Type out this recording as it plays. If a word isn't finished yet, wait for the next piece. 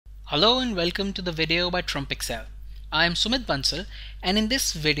Hello and welcome to the video by Trump Excel. I am Sumit Bansal, and in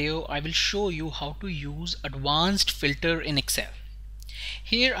this video I will show you how to use advanced filter in Excel.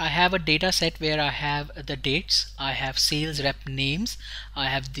 Here I have a data set where I have the dates, I have sales rep names, I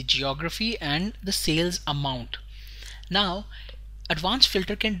have the geography and the sales amount. Now advanced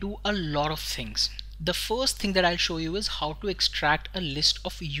filter can do a lot of things. The first thing that I'll show you is how to extract a list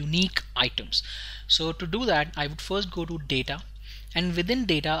of unique items. So to do that, I would first go to data, and within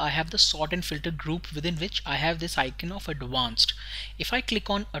data I have the sort and filter group within which I have this icon of advanced. If I click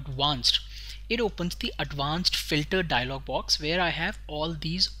on advanced, it opens the advanced filter dialog box where I have all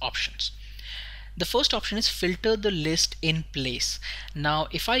these options. The first option is filter the list in place. Now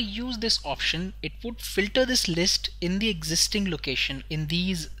if I use this option, it would filter this list in the existing location. In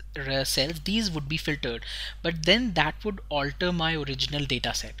these cells, these would be filtered, but then that would alter my original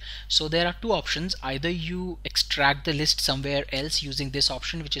data set. So there are two options: either you extract the list somewhere else using this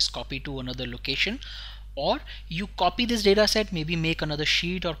option, which is copy to another location, or you copy this data set, maybe make another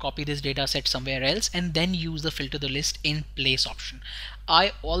sheet or copy this data set somewhere else and then use the filter the list in place option.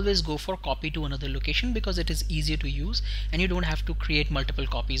 I always go for copy to another location because it is easier to use and you don't have to create multiple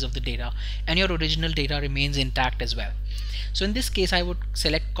copies of the data, and your original data remains intact as well. So in this case I would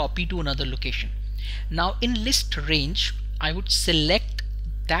select copy to another location. Now in list range, I would select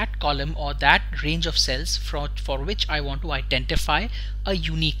that column or that range of cells for which I want to identify a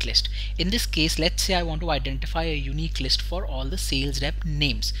unique list. In this case, let's say I want to identify a unique list for all the sales rep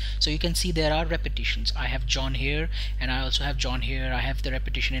names. So you can see there are repetitions. I have John here and I also have John here. I have the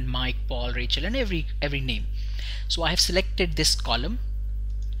repetition in Mike, Paul, Rachel, and every name. So I have selected this column.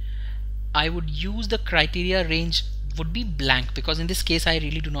 I would use the criteria range would be blank because in this case I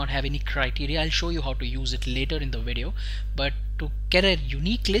really do not have any criteria. I'll show you how to use it later in the video, but to get a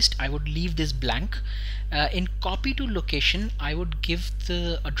unique list I would leave this blank. In copy to location, I would give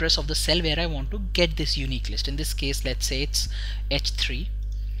the address of the cell where I want to get this unique list. In this case, let's say it's H3,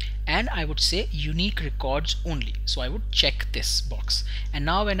 and I would say unique records only. So I would check this box, and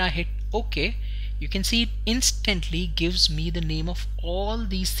now when I hit OK, you can see it instantly gives me the name of all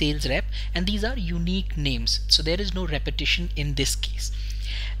these sales rep, and these are unique names, so there is no repetition in this case.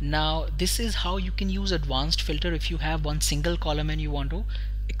 Now this is how you can use advanced filter if you have one single column and you want to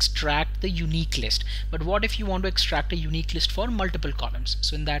extract the unique list. But what if you want to extract a unique list for multiple columns?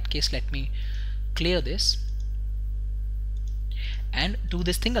 So in that case, let me clear this and do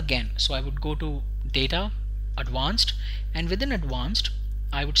this thing again. So I would go to data, advanced, and within advanced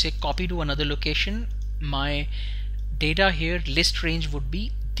I would say copy to another location. My data here, list range, would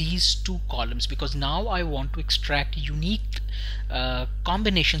be these two columns because now I want to extract unique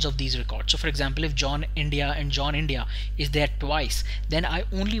combinations of these records. So for example, if John India and John India is there twice, then I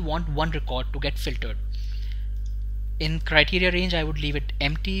only want one record to get filtered. In criteria range, I would leave it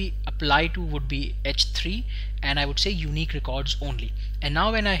empty. Apply to would be H3, and I would say unique records only. And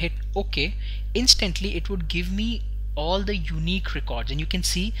now when I hit OK, instantly it would give me all the unique records, and you can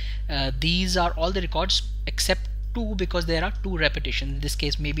see these are all the records except two because there are two repetitions. In this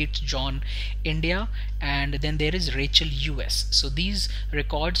case maybe it's John India and then there is Rachel US. So these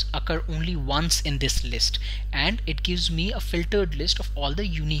records occur only once in this list, and it gives me a filtered list of all the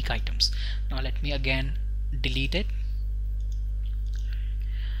unique items. Now let me again delete it.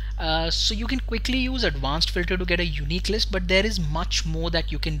 So you can quickly use advanced filter to get a unique list, but there is much more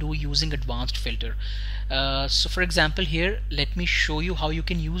that you can do using advanced filter. So for example, here let me show you how you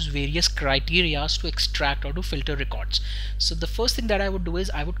can use various criteria to extract or to filter records. So the first thing that I would do is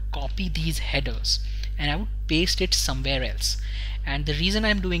I would copy these headers and I would paste it somewhere else. And the reason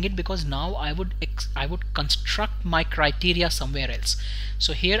I'm doing it because now I would construct my criteria somewhere else.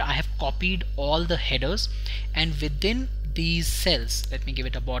 So here I have copied all the headers, and within these cells, let me give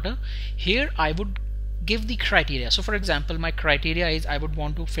it a border. Here I would give the criteria. So for example, my criteria is I would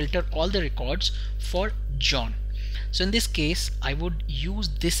want to filter all the records for John. So in this case I would use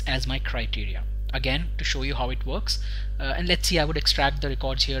this as my criteria again to show you how it works. And let's see, I would extract the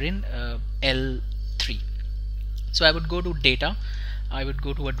records here in L3. So I would go to data, I would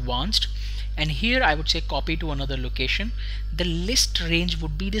go to advanced, and here I would say copy to another location. The list range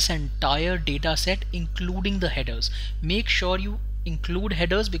would be this entire data set including the headers. Make sure you include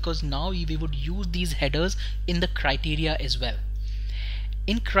headers because now we would use these headers in the criteria as well.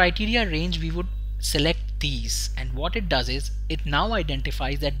 In criteria range we would select these, and what it does is it now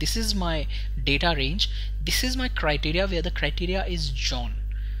identifies that this is my data range, this is my criteria where the criteria is John.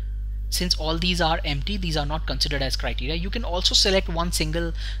 Since all these are empty, these are not considered as criteria. You can also select one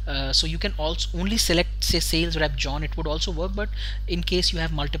single, so you can also only select say sales rep John, it would also work, but in case you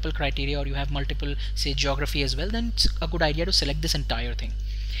have multiple criteria or you have multiple say geography as well, then it's a good idea to select this entire thing.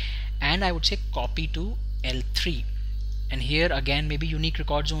 and I would say copy to L3. And here again, maybe unique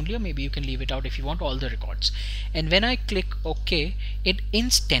records only, or maybe you can leave it out if you want all the records. And when I click OK, it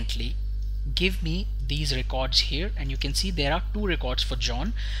instantly give me these records here, and you can see there are two records for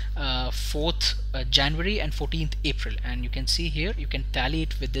John, 4th January and 14th April, and you can see here, you can tally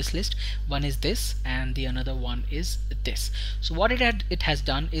it with this list. One is this and the another one is this. So what it has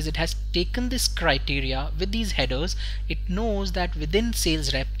done is it has taken this criteria with these headers. It knows that within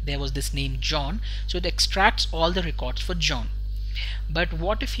sales rep there was this name John, so it extracts all the records for John. But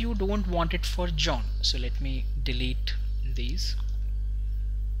what if you don't want it for John? So let me delete these.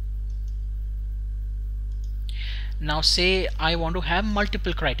 Now say I want to have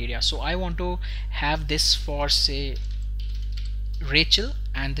multiple criteria, so I want to have this for say Rachel,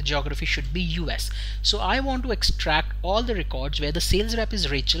 and the geography should be US. So I want to extract all the records where the sales rep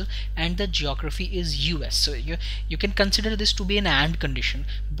is Rachel and the geography is US. So you can consider this to be an AND condition.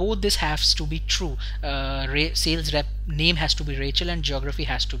 Both this has to be true. Sales rep name has to be Rachel and geography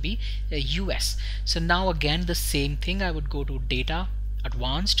has to be US. So now again the same thing, I would go to data,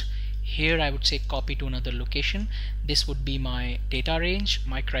 advanced. Here I would say copy to another location. This would be my data range,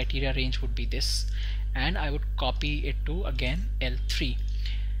 my criteria range would be this, and I would copy it to again L3.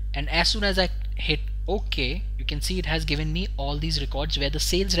 And as soon as I hit OK, you can see it has given me all these records where the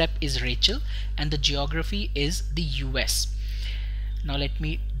sales rep is Rachel and the geography is the US. Now let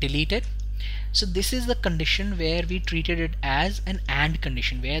me delete it. So this is the condition where we treated it as an AND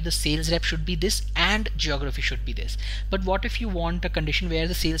condition, where the sales rep should be this and geography should be this. But what if you want a condition where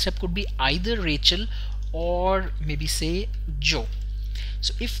the sales rep could be either Rachel or maybe say Joe?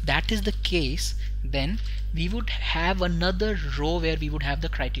 So if that is the case, then we would have another row where we would have the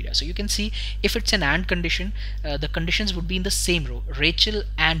criteria. So you can see if it's an AND condition, the conditions would be in the same row, Rachel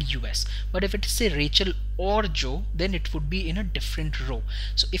and US. But if it is say Rachel or Joe, then it would be in a different row.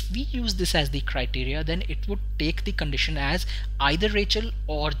 So if we use this as the criteria, then it would take the condition as either Rachel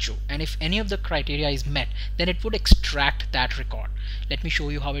or Joe, and if any of the criteria is met, then it would extract that record. Let me show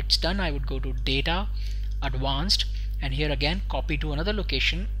you how it's done. I would go to data, advanced, and here again copy to another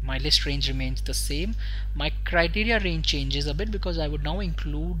location. My list range remains the same. My criteria range changes a bit because I would now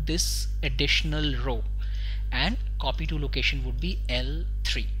include this additional row, and copy to location would be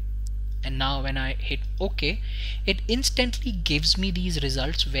L3. And now when I hit OK, it instantly gives me these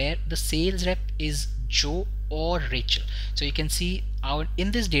results where the sales rep is Joe or Rachel. So you can see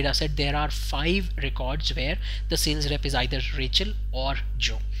in this data set there are 5 records where the sales rep is either Rachel or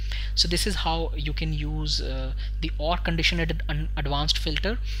Joe. So this is how you can use the OR condition at an advanced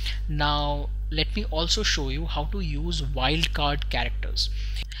filter. Now let me also show you how to use wildcard characters.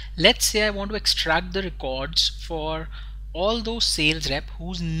 Let's say I want to extract the records for all those sales rep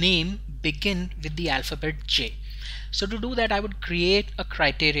whose name begin with the alphabet J. So to do that, I would create a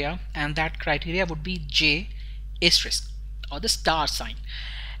criteria, and that criteria would be J asterisk or the star sign.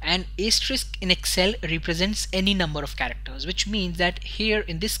 And asterisk in Excel represents any number of characters, which means that here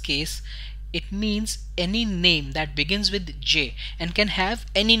in this case it means any name that begins with J and can have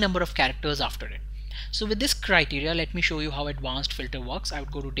any number of characters after it. So with this criteria, let me show you how advanced filter works. I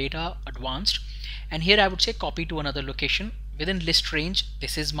would go to data, advanced, and here I would say copy to another location within list range.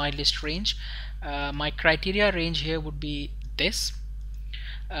 This is my list range. My criteria range here would be this,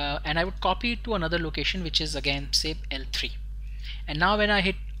 and I would copy it to another location, which is again say L3. And now when I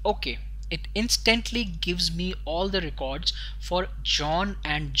hit OK, it instantly gives me all the records for John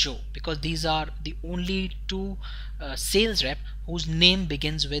and Joe, because these are the only two sales rep whose name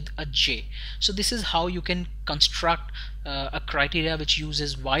begins with a J. So this is how you can construct a criteria which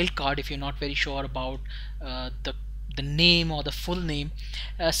uses wildcard if you're not very sure about the name or the full name.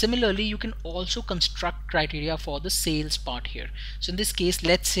 Similarly, you can also construct criteria for the sales part here. So in this case,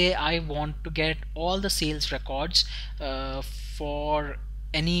 let's say I want to get all the sales records for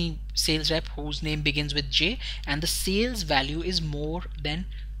any sales rep whose name begins with J and the sales value is more than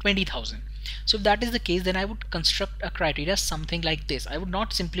 20,000. So if that is the case, then I would construct a criteria something like this. I would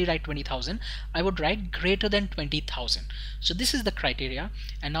not simply write 20,000, I would write greater than 20,000. So this is the criteria.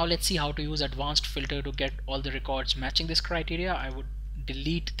 And now let's see how to use advanced filter to get all the records matching this criteria. I would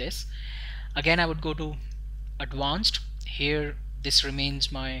delete this. Again, I would go to advanced. Here this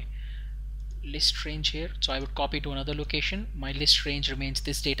remains my list range here, so I would copy to another location. My list range remains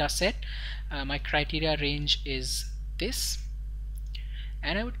this data set. My criteria range is this,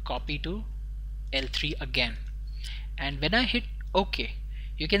 and I would copy to L3 again. And when I hit OK,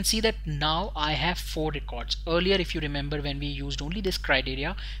 you can see that now I have 4 records. Earlier, if you remember, when we used only this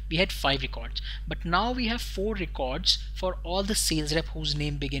criteria, we had 5 records, but now we have 4 records for all the sales rep whose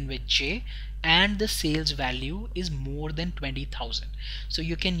name begin with J and the sales value is more than 20,000. So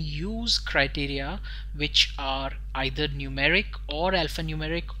you can use criteria which are either numeric or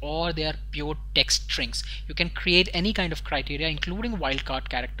alphanumeric, or they are pure text strings. You can create any kind of criteria including wildcard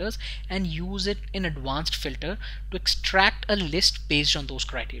characters and use it in advanced filter to extract a list based on those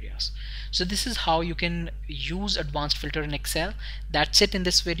criteria. So this is how you can use advanced filter in Excel. That's it in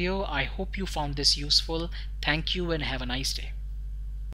this video. I hope you found this useful. Thank you and have a nice day.